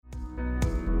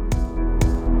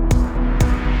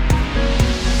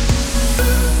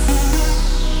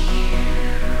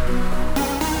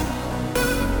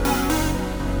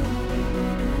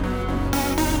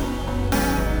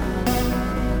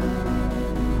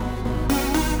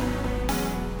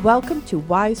Welcome to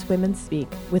Wise Women Speak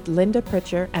with Linda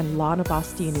Pritchard and Lana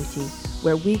Bastianuti,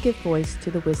 where we give voice to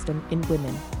the wisdom in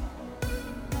women.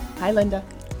 Hi, Linda.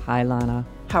 Hi, Lana.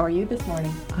 How are you this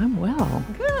morning? I'm well.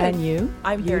 Good. And you?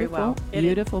 I'm very well.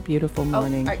 Beautiful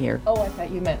morning here. Oh, I thought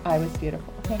you meant I was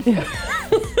beautiful. Thank you.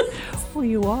 Well,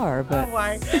 you are, but... Oh,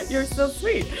 why? You're so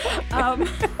sweet.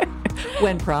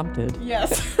 When prompted.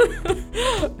 Yes.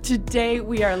 Today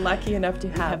we are lucky enough to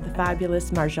have the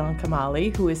fabulous Marjane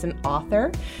Kamali, who is an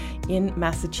author in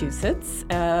Massachusetts.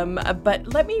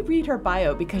 But let me read her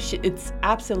bio because it's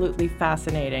absolutely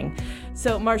fascinating.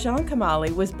 So Marjane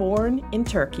Kamali was born in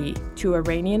Turkey to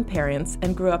Iranian parents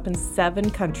and grew up in 7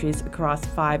 countries across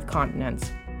 5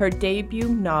 continents. Her debut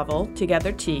novel,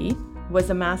 Together Tea, was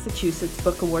a Massachusetts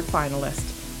Book Award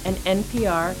finalist, an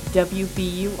NPR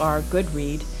WBUR Good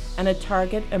Read, and a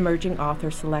Target Emerging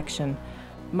Author selection.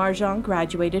 Marjane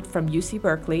graduated from UC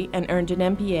Berkeley and earned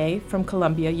an MBA from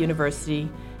Columbia University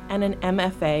and an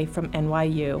MFA from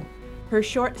NYU. Her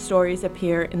short stories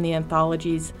appear in the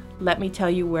anthologies Let Me Tell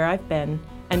You Where I've Been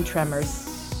and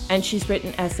Tremors, and she's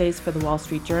written essays for the Wall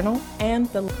Street Journal and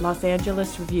the Los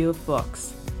Angeles Review of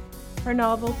Books. Her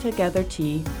novel, Together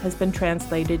Tea, has been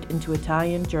translated into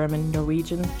Italian, German,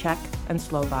 Norwegian, Czech, and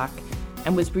Slovak,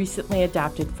 and was recently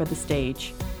adapted for the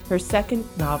stage. Her second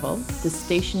novel, The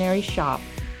Stationery Shop,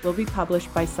 will be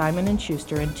published by Simon &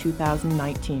 Schuster in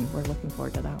 2019. We're looking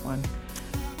forward to that one.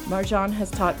 Marjane has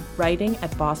taught writing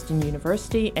at Boston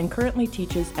University and currently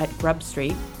teaches at Grub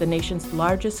Street, the nation's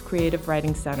largest creative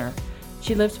writing center.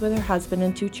 She lives with her husband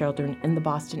and 2 children in the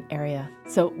Boston area.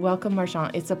 So welcome,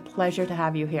 Marjane. It's a pleasure to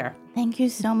have you here. Thank you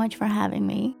so much for having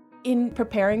me. In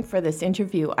preparing for this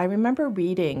interview, I remember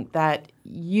reading that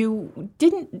you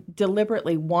didn't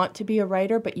deliberately want to be a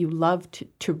writer, but you loved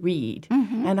to read.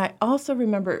 Mm-hmm. And I also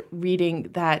remember reading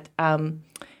that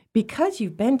because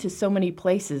you've been to so many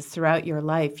places throughout your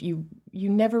life, you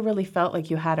never really felt like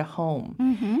you had a home.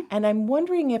 Mm-hmm. And I'm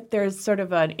wondering if there's sort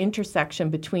of an intersection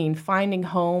between finding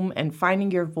home and finding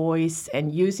your voice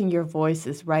and using your voice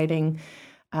as writing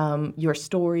your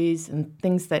stories and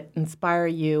things that inspire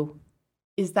you.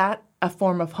 Is that a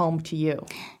form of home to you?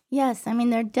 Yes, I mean,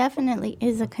 there definitely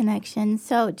is a connection.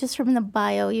 So just from the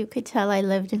bio, you could tell I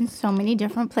lived in so many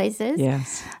different places.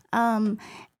 Yes. And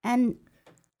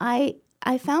I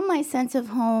found my sense of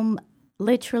home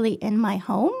literally in my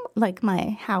home, like my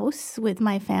house with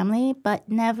my family, but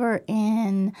never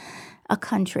in a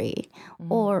country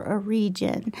or a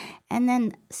region. And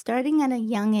then starting at a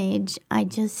young age, I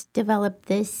just developed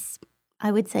this,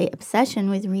 I would say,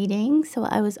 obsession with reading. So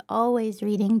I was always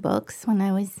reading books when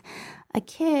I was a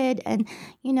kid. And,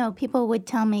 people would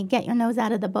tell me, get your nose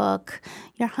out of the book,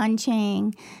 you're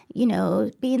hunching,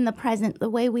 be in the present, the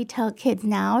way we tell kids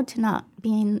now to not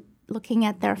be looking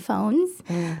at their phones.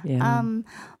 Yeah.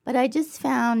 But I just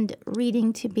found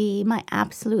reading to be my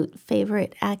absolute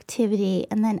favorite activity.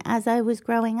 And then as I was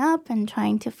growing up and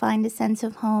trying to find a sense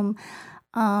of home,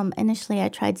 initially I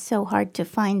tried so hard to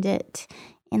find it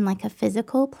in like a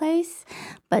physical place,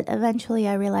 but eventually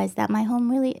I realized that my home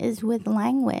really is with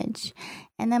language.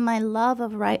 And then my love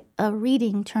of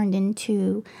reading turned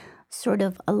into sort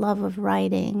of a love of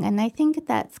writing. And I think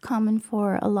that's common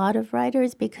for a lot of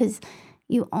writers because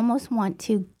you almost want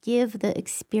to give the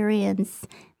experience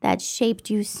that shaped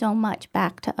you so much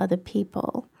back to other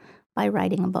people by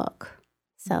writing a book.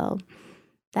 So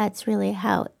that's really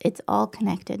how it's all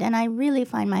connected. And I really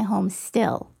find my home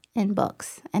still in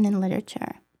books and in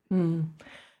literature.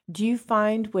 Do you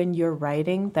find when you're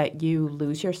writing that you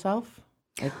lose yourself?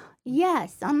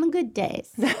 Yes, on the good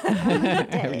days. On the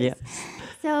good days. Yes.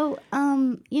 So,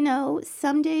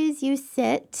 some days you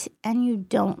sit and you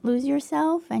don't lose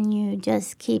yourself and you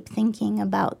just keep thinking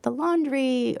about the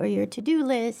laundry or your to-do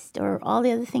list or all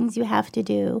the other things you have to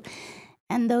do.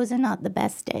 And those are not the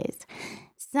best days.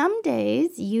 Some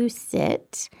days you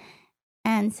sit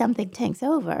and something takes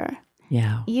over.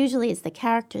 Yeah. Usually it's the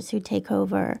characters who take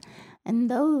over.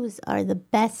 And those are the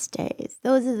best days.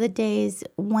 Those are the days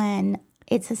when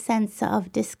it's a sense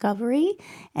of discovery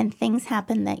and things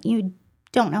happen that you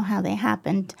don't know how they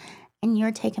happened and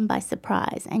you're taken by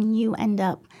surprise and you end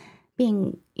up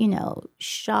being,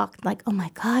 shocked like, oh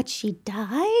my God, she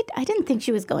died? I didn't think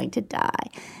she was going to die.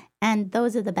 And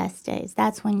those are the best days.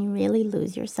 That's when you really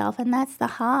lose yourself. And that's the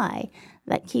high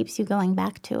that keeps you going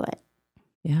back to it.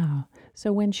 Yeah.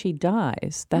 So when she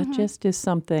dies, that just is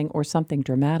something, or something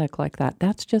dramatic like that,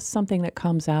 that's just something that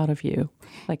comes out of you,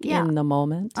 like in the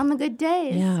moment. On the good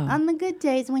days. Yeah. On the good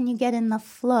days when you get in the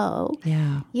flow.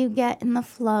 Yeah. You get in the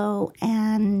flow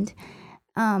and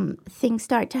things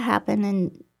start to happen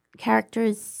and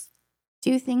characters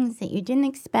do things that you didn't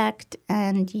expect,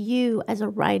 and you as a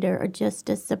writer are just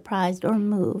as surprised or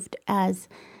moved as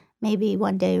maybe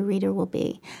one day a reader will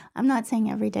be. I'm not saying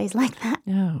every day's like that.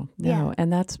 No. Yeah.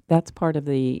 And that's part of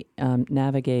the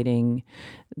navigating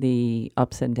the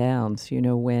ups and downs,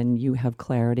 when you have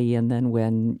clarity and then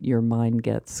when your mind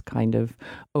gets kind of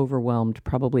overwhelmed,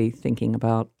 probably thinking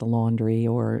about the laundry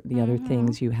or the other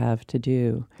things you have to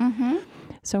do. Mm-hmm.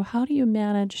 So how do you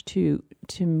manage to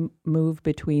move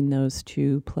between those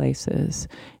two places?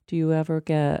 Do you ever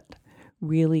get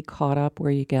really caught up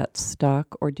where you get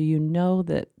stuck, or do you know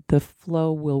that the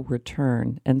flow will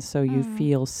return, and so you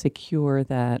feel secure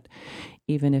that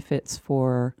even if it's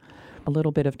for a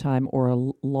little bit of time or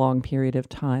a long period of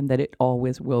time, that it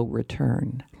always will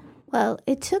return? Well,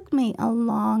 it took me a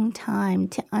long time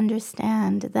to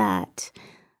understand that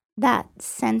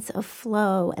sense of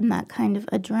flow and that kind of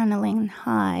adrenaline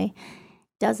high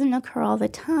doesn't occur all the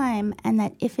time, and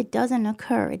that if it doesn't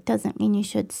occur, it doesn't mean you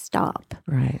should stop.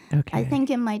 Right, okay. I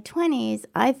think in my 20s,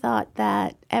 I thought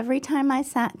that every time I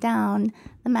sat down,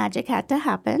 the magic had to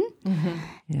happen.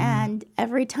 Yeah. And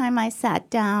every time I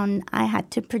sat down, I had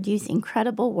to produce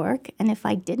incredible work. And if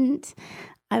I didn't,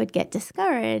 I would get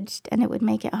discouraged, and it would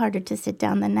make it harder to sit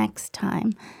down the next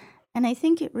time. And I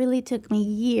think it really took me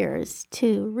years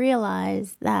to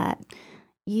realize that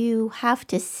you have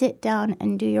to sit down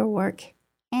and do your work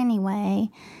anyway.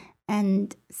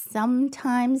 And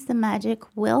sometimes the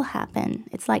magic will happen.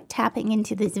 It's like tapping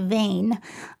into this vein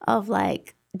of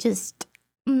like just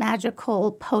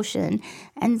magical potion.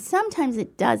 And sometimes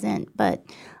it doesn't, but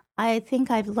I think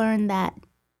I've learned that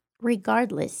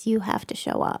regardless, you have to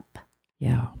show up.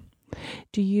 Yeah.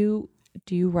 Do you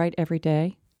write every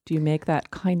day? Do you make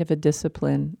that kind of a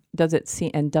discipline? Does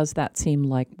that seem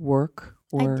like work?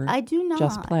 Or I do not.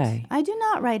 Just play? I do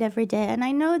not write every day. And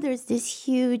I know there's this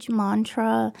huge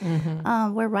mantra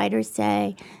where writers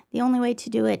say the only way to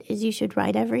do it is you should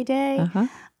write every day.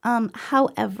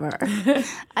 However,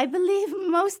 I believe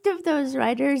most of those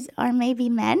writers are maybe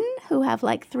men who have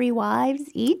like 3 wives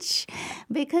each,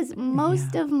 because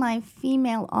most of my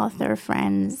female author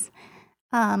friends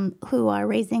who are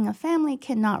raising a family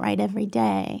cannot write every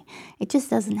day. It just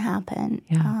doesn't happen.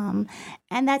 Yeah.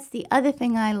 And that's the other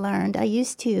thing I learned. I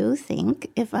used to think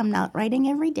if I'm not writing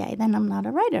every day, then I'm not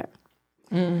a writer.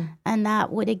 And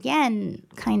that would, again,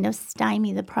 kind of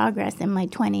stymie the progress in my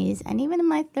 20s and even in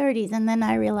my 30s. And then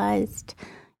I realized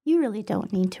you really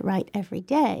don't need to write every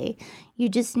day. You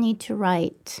just need to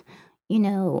write,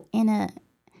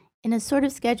 in a sort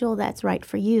of schedule that's right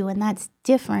for you, and that's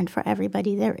different for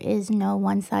everybody. There is no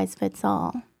one size fits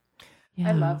all. Yeah,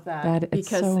 I love that it's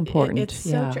because so important. It's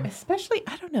so true. Especially,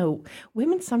 I don't know,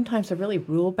 women sometimes are really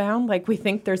rule bound. Like we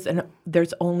think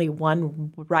there's only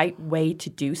one right way to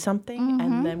do something,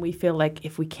 and then we feel like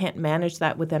if we can't manage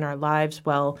that within our lives,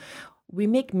 well, we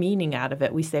make meaning out of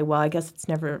it. We say, well, I guess it's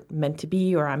never meant to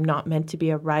be, or I'm not meant to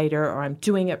be a writer, or I'm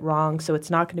doing it wrong, so it's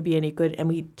not going to be any good. And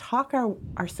we talk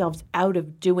ourselves out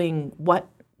of doing what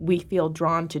we feel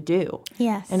drawn to do.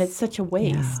 Yes. And it's such a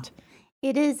waste.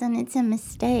 It is, and it's a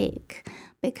mistake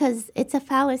because it's a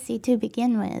fallacy to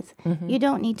begin with. You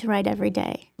don't need to write every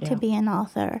day to be an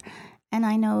author. And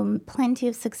I know plenty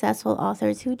of successful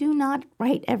authors who do not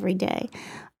write every day.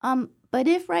 But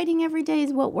if writing every day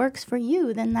is what works for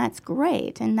you, then that's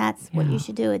great, and that's what you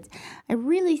should do. I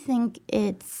really think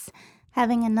it's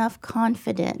having enough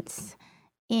confidence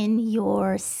in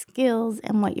your skills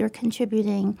and what you're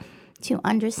contributing to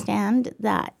understand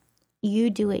that you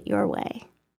do it your way.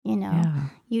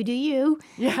 You do you,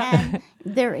 and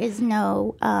there is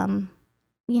no,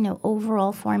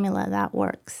 overall formula that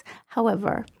works.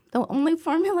 However, the only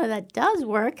formula that does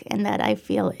work and that I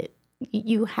feel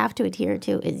you have to adhere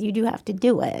to is you do have to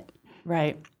do it.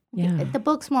 Right. Yeah. The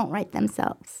books won't write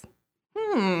themselves.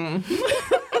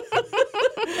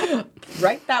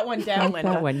 Write that one down,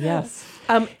 Linda. That one, yes.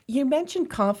 You mentioned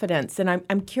confidence, and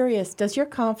I'm curious, does your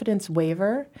confidence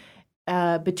waver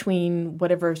between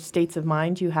whatever states of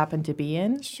mind you happen to be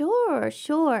in?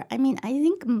 Sure. I mean, I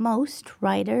think most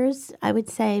writers, I would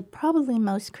say probably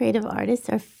most creative artists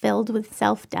are filled with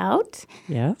self-doubt.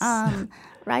 Yes.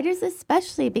 Writers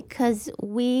especially, because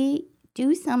we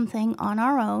do something on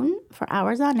our own for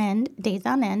hours on end, days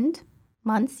on end,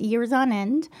 months, years on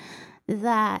end,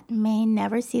 that may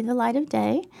never see the light of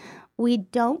day. We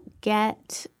don't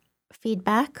get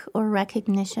feedback or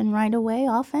recognition right away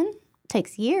often. It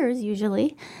takes years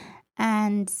usually.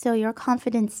 And so your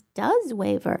confidence does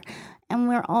waver. And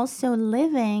we're also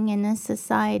living in a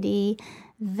society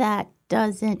that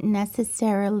doesn't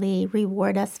necessarily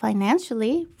reward us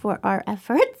financially for our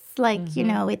efforts. Like,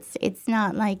 it's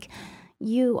not like,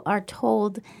 you are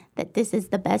told that this is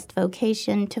the best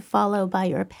vocation to follow by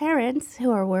your parents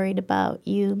who are worried about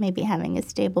you maybe having a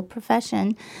stable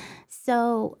profession.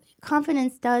 So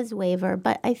confidence does waver,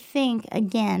 but I think,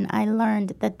 again, I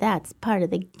learned that that's part of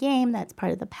the game, that's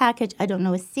part of the package. I don't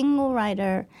know a single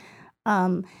writer,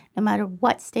 no matter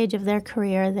what stage of their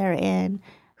career they're in,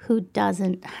 who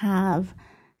doesn't have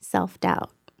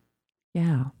self-doubt.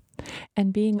 Yeah.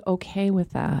 And being okay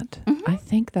with that. I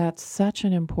think that's such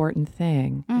an important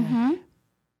thing.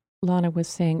 Lana was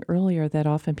saying earlier that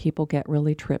often people get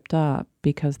really tripped up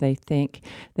because they think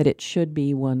that it should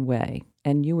be one way.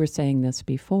 And you were saying this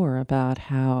before about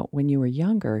how when you were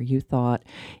younger, you thought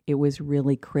it was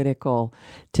really critical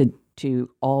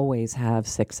to always have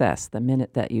success the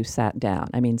minute that you sat down.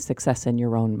 I mean, success in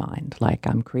your own mind, like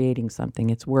I'm creating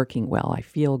something, it's working well, I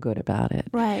feel good about it.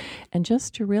 Right. And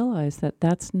just to realize that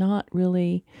that's not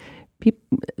really,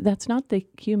 that's not the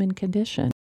human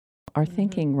condition. Our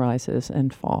thinking rises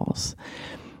and falls.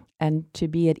 And to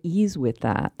be at ease with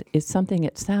that is something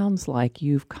it sounds like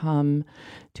you've come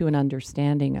to an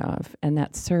understanding of, and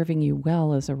that's serving you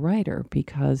well as a writer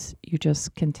because you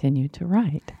just continue to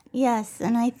write. Yes,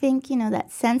 and I think,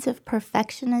 that sense of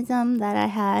perfectionism that I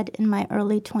had in my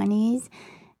early 20s,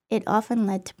 it often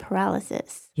led to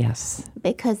paralysis. Yes.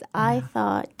 Because I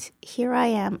thought, here I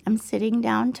am, I'm sitting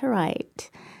down to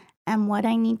write, and what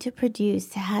I need to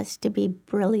produce has to be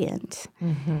brilliant.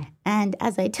 And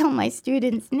as I tell my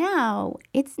students now,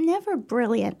 it's never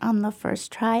brilliant on the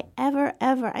first try, ever,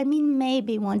 ever. I mean,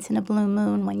 maybe once in a blue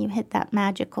moon when you hit that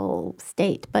magical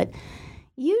state, but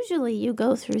usually you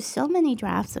go through so many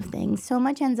drafts of things, so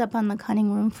much ends up on the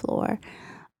cutting room floor.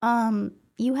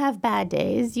 You have bad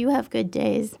days, you have good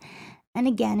days. And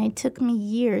again, it took me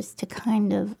years to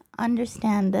kind of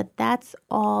understand that that's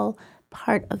all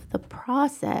part of the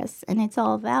process and it's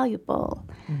all valuable.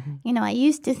 I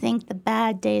used to think the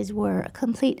bad days were a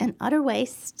complete and utter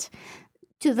waste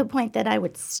to the point that I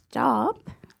would stop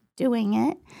doing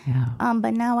it. Yeah.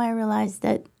 But now I realize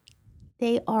that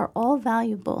they are all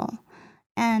valuable.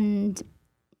 And,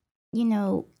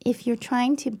 if you're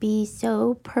trying to be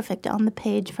so perfect on the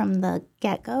page from the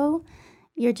get-go,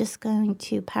 you're just going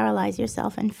to paralyze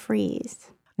yourself and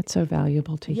freeze. It's so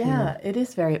valuable to hear. Yeah, it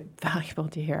is very valuable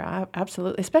to hear.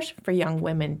 Absolutely, especially for young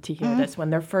women to hear this when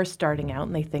they're first starting out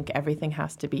and they think everything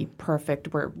has to be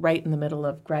perfect. We're right in the middle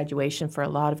of graduation for a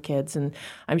lot of kids, and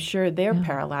I'm sure they're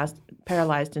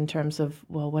paralyzed in terms of,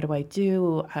 well, what do I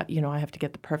do? I have to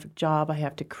get the perfect job. I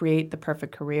have to create the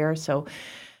perfect career. So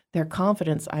their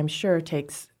confidence, I'm sure,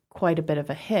 takes quite a bit of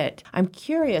a hit. I'm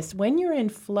curious, when you're in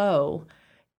flow,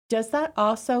 does that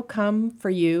also come for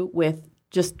you with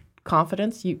just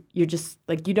confidence? You're just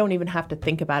like, you don't even have to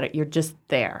think about it. You're just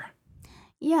there.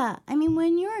 Yeah. I mean,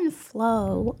 when you're in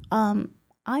flow,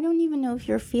 I don't even know if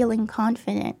you're feeling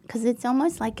confident because it's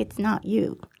almost like it's not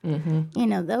you.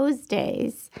 Those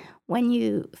days when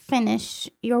you finish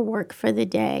your work for the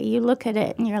day, you look at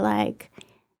it and you're like,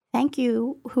 thank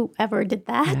you, whoever did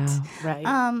that. Yeah,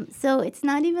 right. So it's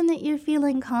not even that you're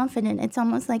feeling confident. It's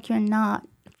almost like you're not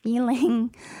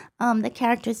feeling the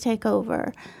characters take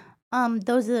over.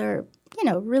 Those are,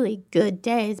 really good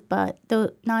days, but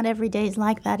not every day is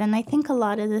like that. And I think a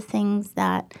lot of the things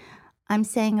that I'm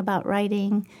saying about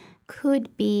writing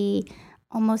could be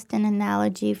almost an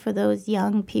analogy for those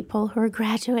young people who are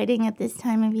graduating at this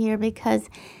time of year because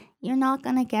you're not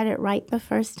going to get it right the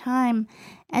first time.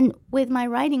 And with my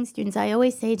writing students, I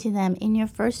always say to them, in your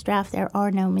first draft, there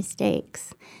are no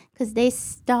mistakes because they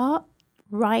stop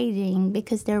writing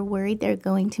because they're worried they're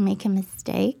going to make a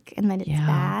mistake and that it's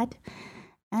bad.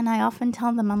 And I often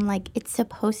tell them, I'm like, it's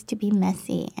supposed to be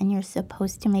messy and you're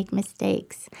supposed to make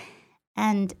mistakes.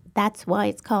 And that's why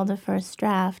it's called a first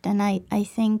draft. And I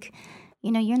think,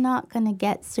 you're not going to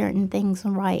get certain things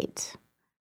right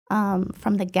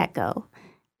from the get-go,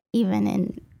 even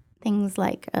in things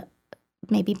like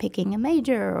maybe picking a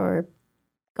major or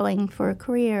going for a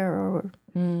career or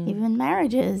even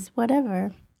marriages,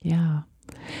 whatever. Yeah.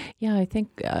 Yeah, I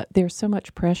think there's so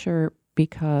much pressure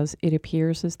because it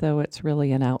appears as though it's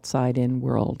really an outside-in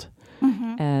world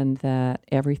and that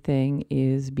everything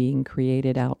is being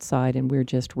created outside and we're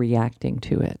just reacting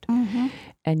to it.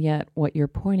 And yet what you're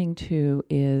pointing to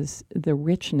is the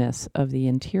richness of the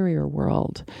interior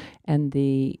world and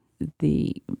the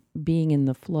being in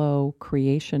the flow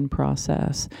creation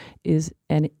process is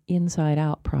an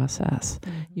inside-out process.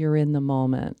 You're in the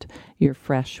moment. You're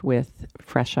fresh with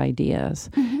fresh ideas.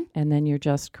 and then you're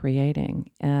just creating.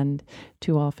 And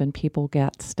too often people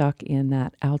get stuck in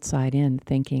that outside in,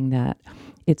 thinking that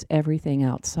it's everything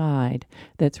outside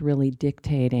that's really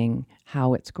dictating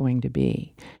how it's going to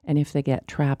be. And if they get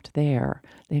trapped there,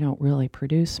 they don't really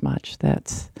produce much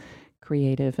that's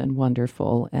creative and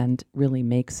wonderful and really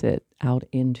makes it out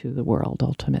into the world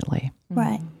ultimately.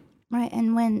 Right. Right.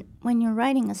 And when you're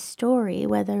writing a story,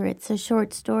 whether it's a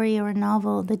short story or a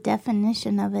novel, the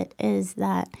definition of it is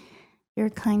that you're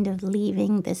kind of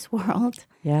leaving this world.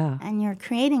 Yeah. And you're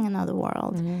creating another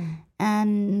world.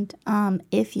 And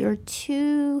if you're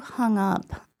too hung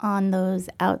up on those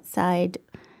outside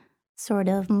sort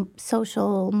of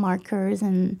social markers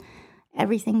and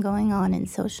everything going on in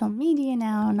social media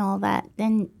now and all that,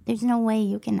 then there's no way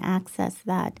you can access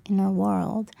that inner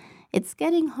world. It's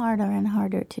getting harder and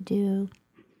harder to do.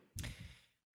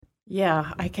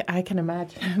 Yeah, I can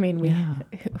imagine. I mean, with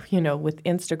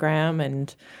Instagram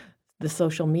and the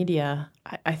social media,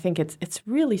 I think it's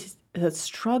really a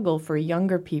struggle for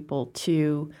younger people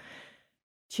to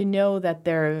know that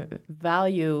their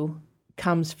value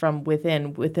comes from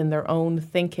within their own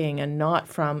thinking and not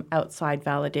from outside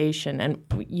validation. And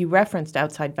you referenced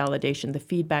outside validation, the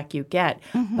feedback you get,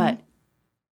 but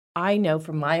I know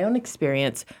from my own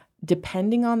experience,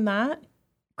 depending on that,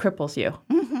 cripples you.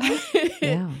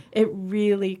 Yeah. It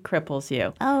really cripples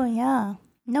you. Oh, yeah.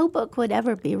 No book would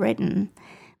ever be written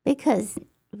because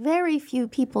very few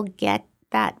people get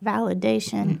that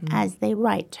validation as they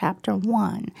write chapter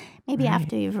 1, maybe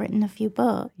after you've written a few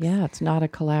books. Yeah, it's not a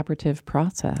collaborative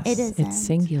process. It isn't. It's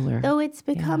singular. Though it's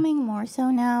becoming more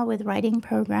so now with writing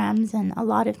programs, and a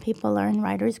lot of people are in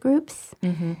writers' groups.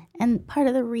 And part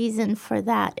of the reason for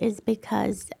that is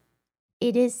because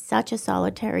it is such a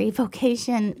solitary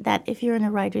vocation that if you're in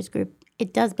a writer's group,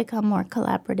 it does become more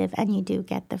collaborative and you do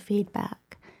get the feedback.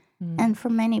 And for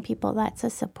many people, that's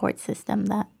a support system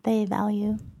that they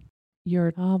value.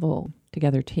 Your novel,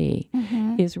 Together Tea,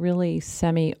 is really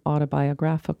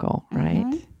semi-autobiographical,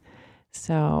 right?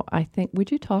 So I think,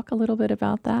 would you talk a little bit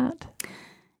about that?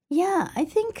 Yeah, I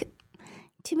think,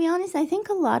 to be honest, I think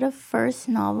a lot of first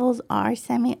novels are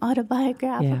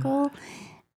semi-autobiographical.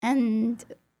 And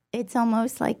it's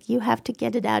almost like you have to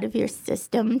get it out of your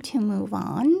system to move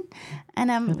on. And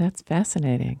that's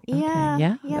fascinating. Yeah.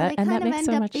 Okay. Yeah, And that makes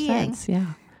so much sense.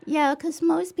 Yeah. Yeah, because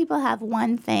most people have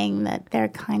one thing that they're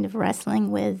kind of wrestling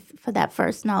with for that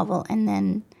first novel, and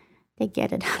then they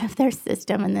get it out of their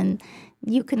system, and then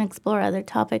you can explore other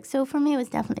topics. So for me, it was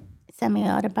definitely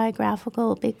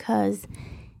semi-autobiographical because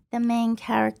the main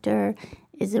character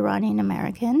is Iranian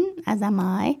American, as am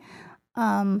I.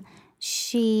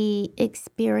 She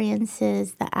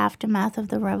experiences the aftermath of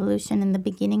the revolution and the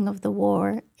beginning of the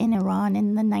war in Iran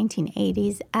in the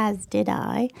 1980s, as did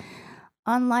I.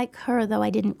 Unlike her, though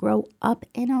I didn't grow up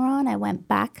in Iran, I went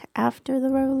back after the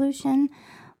revolution.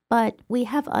 But we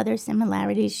have other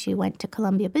similarities. She went to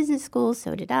Columbia Business School,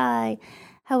 so did I.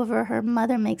 However, her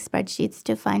mother makes spreadsheets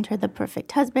to find her the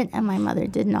perfect husband, and my mother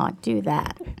did not do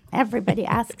that. Everybody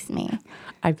asks me.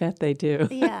 I bet they do.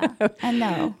 Yeah, I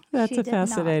know. That's a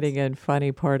fascinating and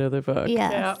funny part of the book.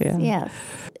 Yes, yes.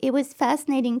 It was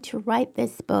fascinating to write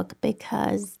this book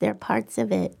because there are parts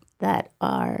of it that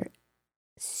are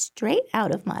straight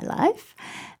out of my life,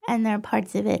 and there are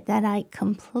parts of it that I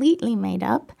completely made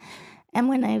up. And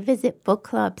when I visit book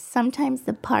clubs, sometimes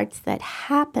the parts that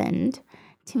happened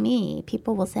to me,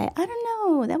 people will say, I don't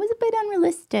know, that was a bit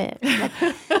unrealistic.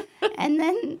 And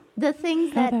then the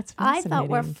things that I thought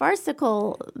were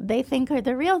farcical, they think are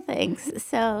the real things.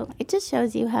 So it just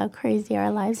shows you how crazy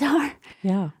our lives are.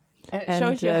 Yeah. And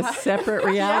it shows you separate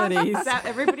realities.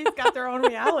 Everybody's got their own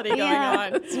reality going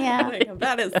on. Yeah.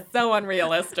 That is so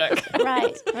unrealistic.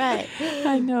 Right.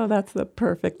 I know, that's the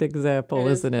perfect example,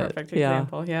 isn't it? Perfect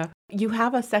example, yeah. You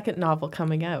have a second novel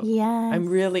coming out. Yes. I'm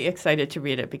really excited to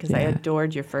read it because I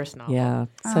adored your first novel. Yeah,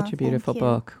 such a beautiful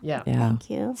book. Yeah. Thank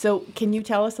you. So can you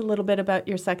tell us a little bit about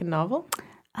your second novel?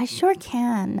 I sure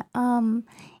can.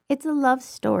 It's a love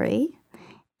story.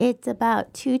 It's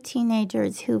about two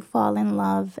teenagers who fall in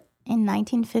love in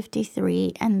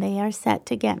 1953, and they are set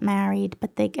to get married,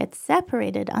 but they get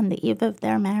separated on the eve of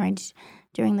their marriage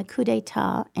during the coup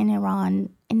d'etat in Iran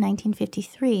in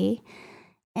 1953.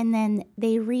 And then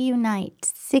they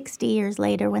reunite 60 years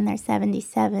later when they're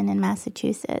 77 in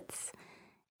Massachusetts.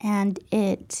 And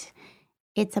it's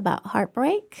about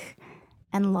heartbreak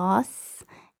and loss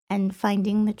and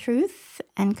finding the truth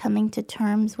and coming to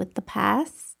terms with the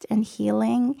past and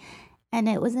healing. And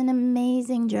it was an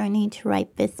amazing journey to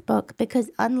write this book because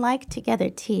unlike Together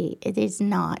Tea, it is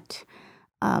not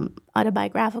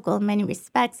autobiographical in many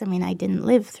respects. I mean, I didn't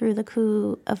live through the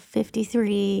coup of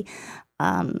 53.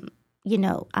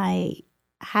 I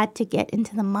had to get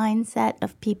into the mindset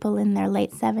of people in their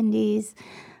late 70s.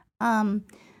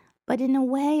 But in a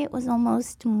way, it was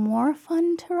almost more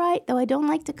fun to write, though I don't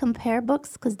like to compare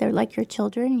books because they're like your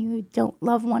children. You don't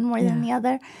love one more than the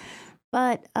other.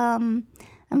 But I'm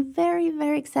very,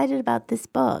 very excited about this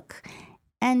book.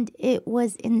 And it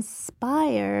was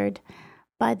inspired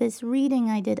by this reading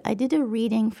I did. I did a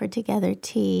reading for Together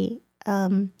Tea,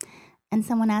 and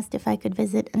someone asked if I could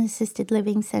visit an assisted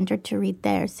living center to read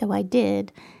there. So I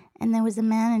did. And there was a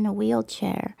man in a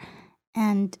wheelchair.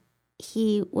 And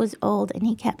he was old, and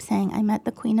he kept saying, I met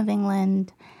the Queen of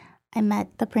England, I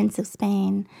met the Prince of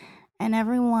Spain, and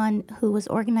everyone who was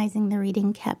organizing the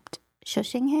reading kept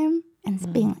shushing him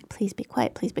and being like, please be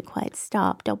quiet,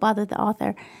 stop, don't bother the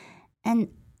author. And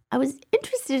I was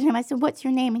interested in him. I said, what's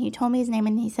your name? And he told me his name,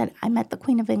 and he said, I met the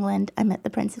Queen of England, I met the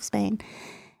Prince of Spain.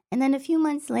 And then a few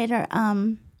months later,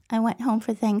 I went home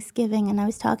for Thanksgiving, and I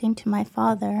was talking to my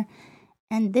father.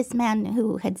 And this man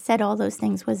who had said all those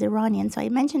things was Iranian. So I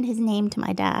mentioned his name to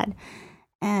my dad.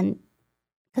 And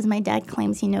because my dad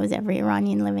claims he knows every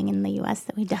Iranian living in the U.S.,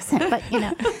 though he doesn't. But,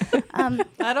 let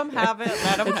him have it.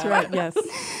 That's right, yes.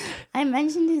 I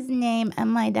mentioned his name,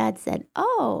 and my dad said,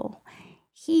 oh,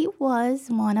 he was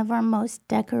one of our most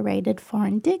decorated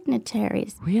foreign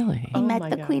dignitaries. Really? He met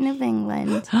the Queen of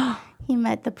England. He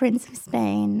met the Prince of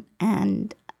Spain.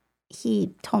 And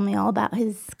he told me all about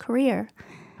his career.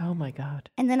 Oh, my God.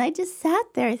 And then I just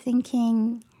sat there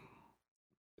thinking,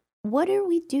 what are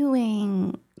we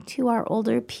doing to our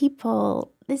older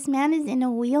people? This man is in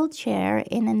a wheelchair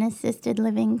in an assisted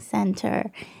living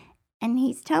center, and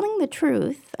he's telling the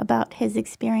truth about his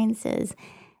experiences,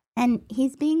 and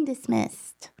he's being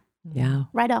dismissed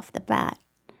right off the bat.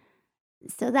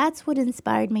 So that's what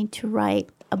inspired me to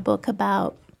write a book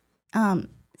about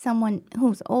someone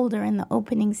who's older in the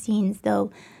opening scenes, though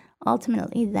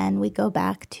ultimately, then we go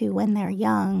back to when they're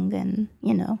young and,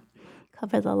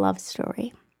 cover the love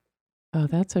story. Oh,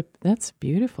 that's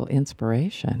beautiful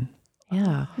inspiration.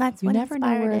 Yeah. That's you what never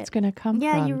know where it's going to come from.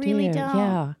 Yeah, you really don't.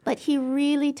 Yeah. But he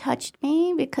really touched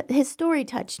me because his story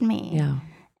touched me. Yeah.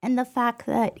 And the fact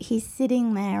that he's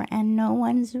sitting there and no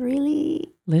one's really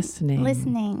listening.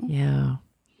 Yeah.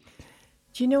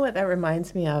 Do you know what that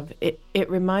reminds me of? It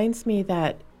reminds me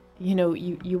that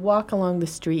you walk along the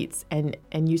streets and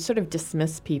you sort of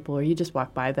dismiss people, or you just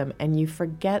walk by them and you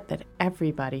forget that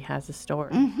everybody has a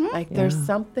story. Mm-hmm. There's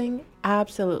something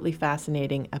absolutely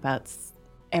fascinating about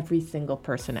every single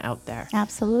person out there.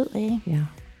 Absolutely. Yeah.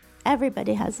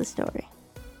 Everybody has a story.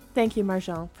 Thank you,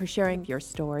 Marjane, for sharing your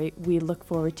story. We look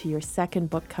forward to your second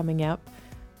book coming up,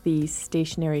 The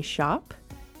Stationery Shop.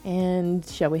 And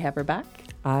shall we have her back?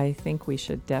 I think we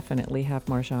should definitely have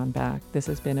Marjane back. This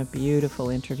has been a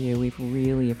beautiful interview. We've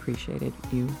really appreciated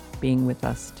you being with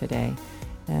us today.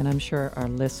 And I'm sure our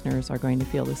listeners are going to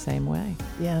feel the same way.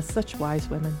 Yeah, such wise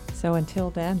women. So until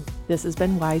then, this has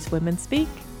been Wise Women Speak.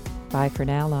 Bye for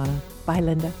now, Lana. Bye,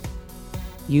 Linda.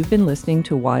 You've been listening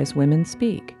to Wise Women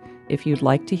Speak. If you'd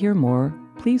like to hear more,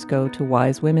 please go to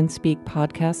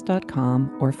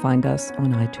wisewomenspeakpodcast.com or find us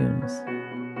on iTunes.